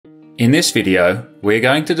In this video, we're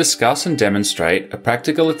going to discuss and demonstrate a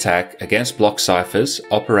practical attack against block ciphers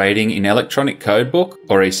operating in electronic codebook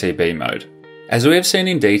or ECB mode. As we have seen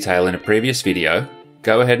in detail in a previous video,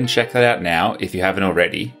 go ahead and check that out now if you haven't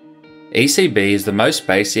already. ECB is the most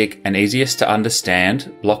basic and easiest to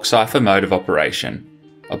understand block cipher mode of operation.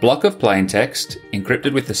 A block of plaintext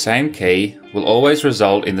encrypted with the same key will always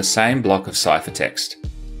result in the same block of ciphertext.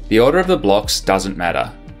 The order of the blocks doesn't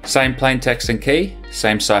matter. Same plaintext and key,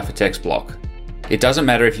 same ciphertext block. It doesn't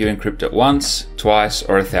matter if you encrypt it once, twice,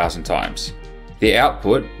 or 1,000 times. The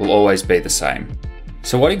output will always be the same.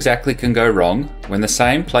 So what exactly can go wrong when the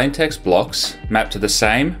same plaintext blocks map to the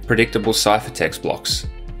same predictable ciphertext blocks?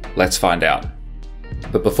 Let's find out.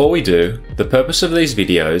 But before we do, the purpose of these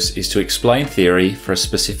videos is to explain theory for a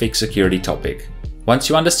specific security topic. Once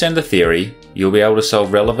you understand the theory, you'll be able to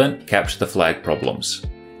solve relevant capture the flag problems.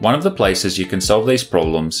 One of the places you can solve these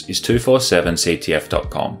problems is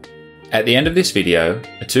 247ctf.com. At the end of this video,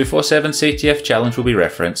 a 247ctf challenge will be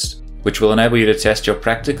referenced, which will enable you to test your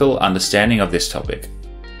practical understanding of this topic.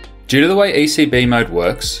 Due to the way ECB mode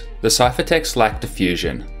works, the ciphertext lack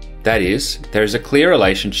diffusion. That is, there is a clear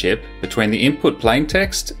relationship between the input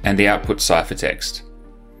plaintext and the output ciphertext.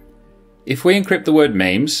 If we encrypt the word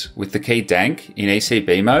memes with the key dank in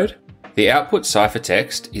ECB mode, the output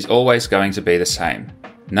ciphertext is always going to be the same,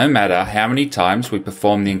 no matter how many times we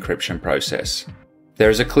perform the encryption process. There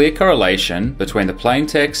is a clear correlation between the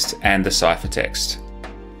plaintext and the ciphertext.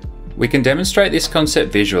 We can demonstrate this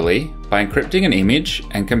concept visually by encrypting an image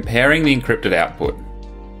and comparing the encrypted output.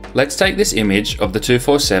 Let's take this image of the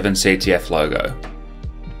 247CTF logo.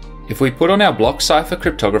 If we put on our block cipher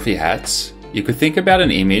cryptography hats, you could think about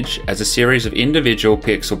an image as a series of individual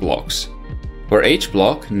pixel blocks, where each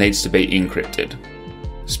block needs to be encrypted.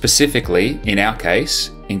 Specifically, in our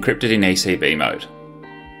case, encrypted in ECB mode.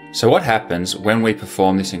 So what happens when we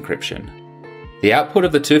perform this encryption? The output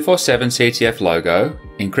of the 247CTF logo,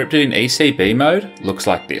 encrypted in ECB mode, looks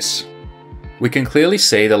like this. We can clearly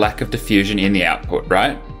see the lack of diffusion in the output,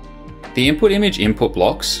 right? The input image input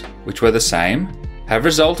blocks, which were the same, have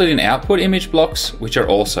resulted in output image blocks which are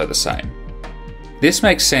also the same. This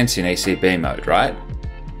makes sense in ECB mode, right?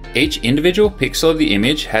 Each individual pixel of the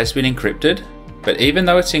image has been encrypted, but even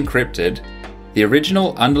though it's encrypted, the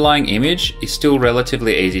original underlying image is still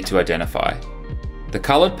relatively easy to identify. The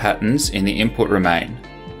coloured patterns in the input remain.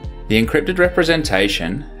 The encrypted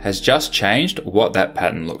representation has just changed what that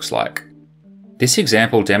pattern looks like. This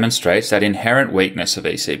example demonstrates that inherent weakness of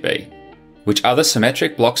ECB, which other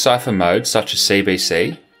symmetric block cipher modes such as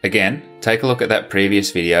CBC, again, take a look at that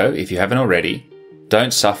previous video if you haven't already,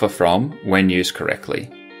 don't suffer from when used correctly.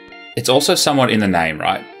 It's also somewhat in the name,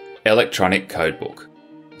 right? Electronic codebook.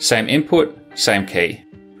 Same input, same key.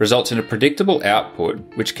 Results in a predictable output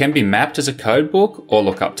which can be mapped as a codebook or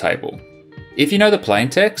lookup table. If you know the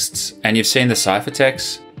plaintexts and you've seen the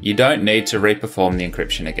ciphertext, you don't need to reperform the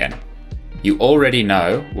encryption again. You already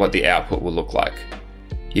know what the output will look like.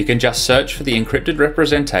 You can just search for the encrypted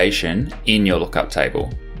representation in your lookup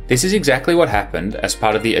table. This is exactly what happened as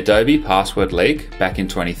part of the Adobe password leak back in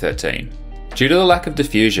 2013. Due to the lack of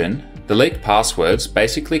diffusion, the leaked passwords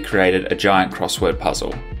basically created a giant crossword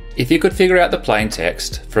puzzle. If you could figure out the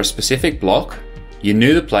plaintext for a specific block, you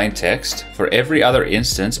knew the plaintext for every other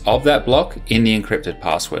instance of that block in the encrypted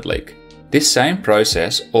password leak. This same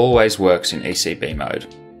process always works in ECB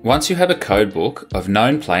mode. Once you have a codebook of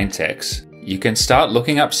known plaintext, you can start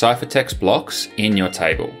looking up ciphertext blocks in your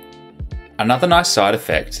table. Another nice side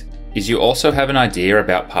effect is you also have an idea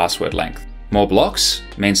about password length. More blocks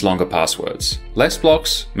means longer passwords. Less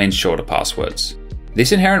blocks means shorter passwords.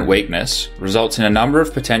 This inherent weakness results in a number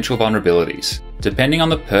of potential vulnerabilities, depending on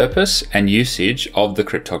the purpose and usage of the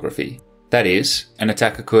cryptography. That is, an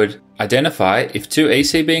attacker could identify if two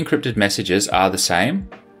ECB encrypted messages are the same,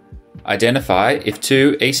 identify if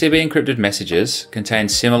two ECB encrypted messages contain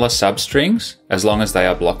similar substrings as long as they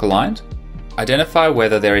are block aligned, identify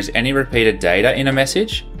whether there is any repeated data in a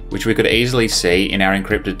message, which we could easily see in our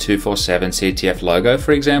encrypted 247CTF logo,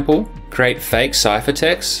 for example, create fake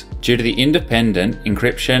ciphertexts due to the independent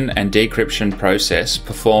encryption and decryption process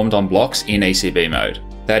performed on blocks in ECB mode.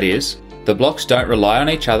 That is, the blocks don't rely on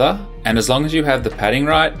each other, and as long as you have the padding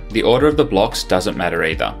right, the order of the blocks doesn't matter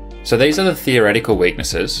either. So these are the theoretical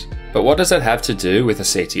weaknesses, but what does that have to do with a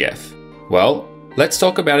CTF? Well, let's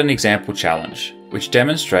talk about an example challenge, which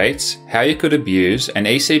demonstrates how you could abuse an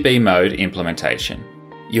ECB mode implementation.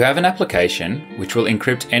 You have an application which will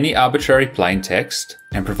encrypt any arbitrary plaintext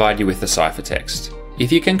and provide you with the ciphertext. If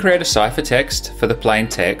you can create a ciphertext for the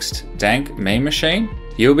plaintext dank meme machine,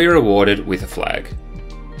 you'll be rewarded with a flag.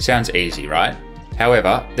 Sounds easy, right?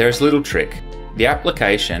 However, there is a little trick. the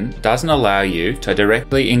application doesn't allow you to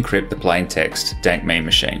directly encrypt the plaintext dank meme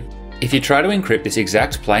machine. If you try to encrypt this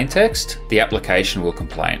exact plaintext, the application will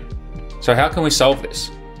complain. So how can we solve this?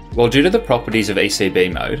 Well, due to the properties of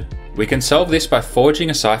ECB mode, we can solve this by forging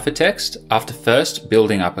a ciphertext after first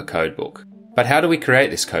building up a codebook. But how do we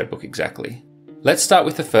create this codebook exactly? Let's start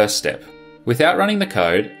with the first step. Without running the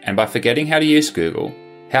code, and by forgetting how to use Google,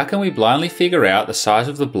 how can we blindly figure out the size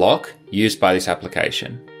of the block used by this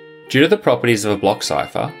application? Due to the properties of a block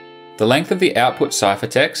cipher, the length of the output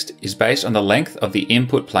ciphertext is based on the length of the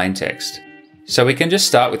input plaintext. So we can just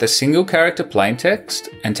start with a single character plaintext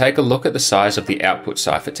and take a look at the size of the output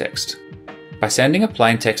ciphertext. By sending a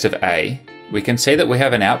plaintext of A, we can see that we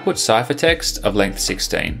have an output ciphertext of length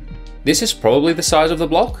 16. This is probably the size of the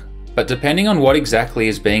block, but depending on what exactly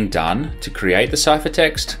is being done to create the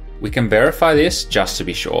ciphertext, we can verify this just to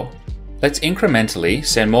be sure. Let's incrementally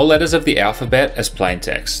send more letters of the alphabet as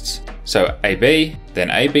plaintexts. So AB, then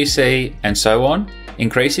ABC, and so on,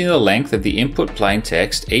 increasing the length of the input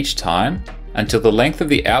plaintext each time until the length of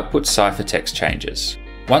the output ciphertext changes.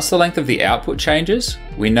 Once the length of the output changes,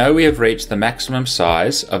 we know we have reached the maximum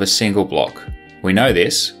size of a single block. We know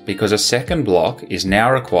this because a second block is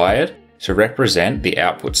now required to represent the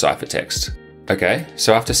output ciphertext. Okay,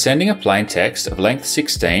 so after sending a plaintext of length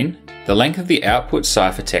 16, the length of the output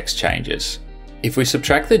ciphertext changes. If we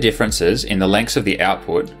subtract the differences in the lengths of the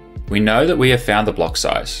output, we know that we have found the block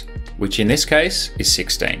size, which in this case is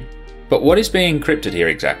 16. But what is being encrypted here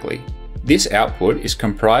exactly? This output is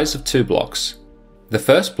comprised of two blocks. The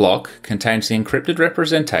first block contains the encrypted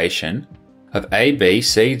representation of A, B,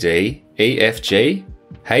 C, D, E, F, G,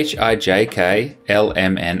 H, I, J, K, L,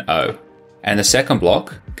 M, N, O. And the second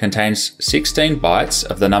block contains 16 bytes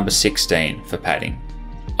of the number 16 for padding.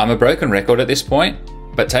 I'm a broken record at this point,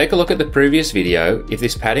 but take a look at the previous video if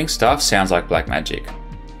this padding stuff sounds like black magic.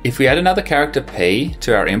 If we add another character P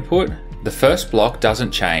to our input, the first block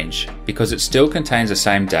doesn't change because it still contains the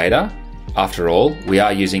same data. After all, we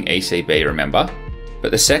are using ECB, remember? But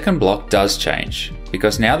the second block does change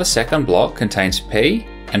because now the second block contains P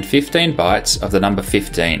and 15 bytes of the number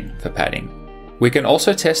 15 for padding. We can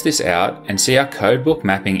also test this out and see our codebook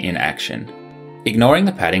mapping in action. Ignoring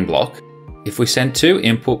the padding block, if we send two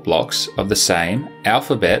input blocks of the same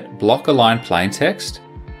alphabet block-aligned plaintext,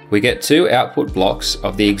 we get two output blocks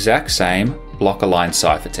of the exact same block-aligned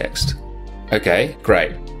ciphertext. Okay,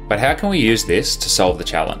 great, but how can we use this to solve the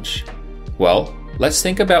challenge? Well, let's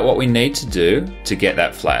think about what we need to do to get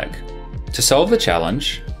that flag. To solve the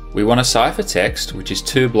challenge, we want a ciphertext which is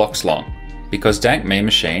 2 blocks long, because dank meme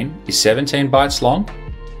machine is 17 bytes long,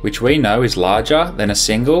 which we know is larger than a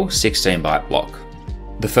single 16-byte block.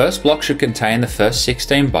 The first block should contain the first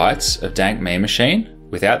 16 bytes of dank meme machine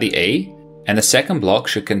without the E, and the second block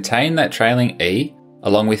should contain that trailing E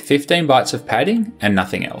along with 15 bytes of padding and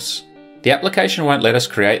nothing else. The application won't let us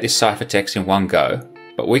create this ciphertext in one go,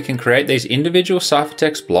 but we can create these individual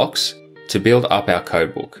ciphertext blocks to build up our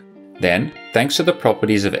codebook. Then, thanks to the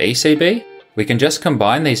properties of ECB, we can just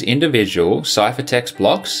combine these individual ciphertext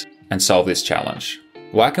blocks and solve this challenge.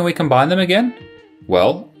 Why can we combine them again?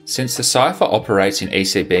 Well, since the cipher operates in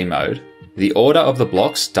ECB mode, the order of the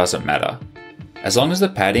blocks doesn't matter. As long as the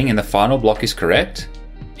padding in the final block is correct,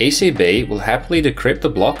 ECB will happily decrypt the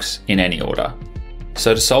blocks in any order.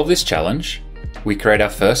 So to solve this challenge, we create our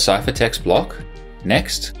first ciphertext block.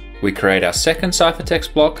 Next, we create our second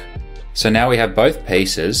ciphertext block. So now we have both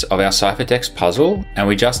pieces of our ciphertext puzzle and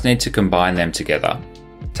we just need to combine them together.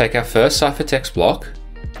 Take our first ciphertext block,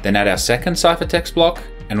 then add our second ciphertext block,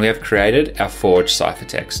 and we have created our forged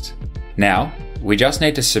ciphertext. Now, we just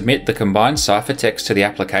need to submit the combined ciphertext to the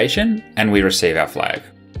application and we receive our flag.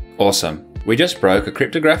 Awesome. We just broke a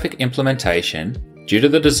cryptographic implementation due to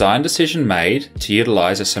the design decision made to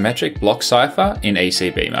utilize a symmetric block cipher in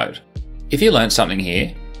ECB mode. If you learned something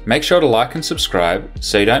here, make sure to like and subscribe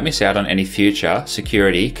so you don't miss out on any future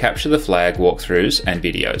security capture the flag walkthroughs and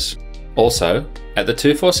videos. Also, at the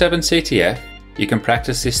 247 CTF, you can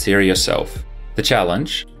practice this theory yourself. The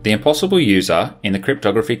challenge, the impossible user in the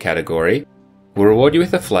cryptography category, will reward you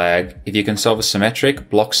with a flag if you can solve a symmetric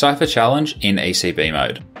block cipher challenge in ECB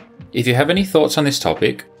mode. If you have any thoughts on this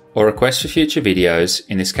topic or requests for future videos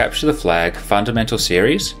in this Capture the Flag fundamental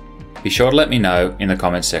series, be sure to let me know in the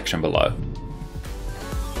comments section below.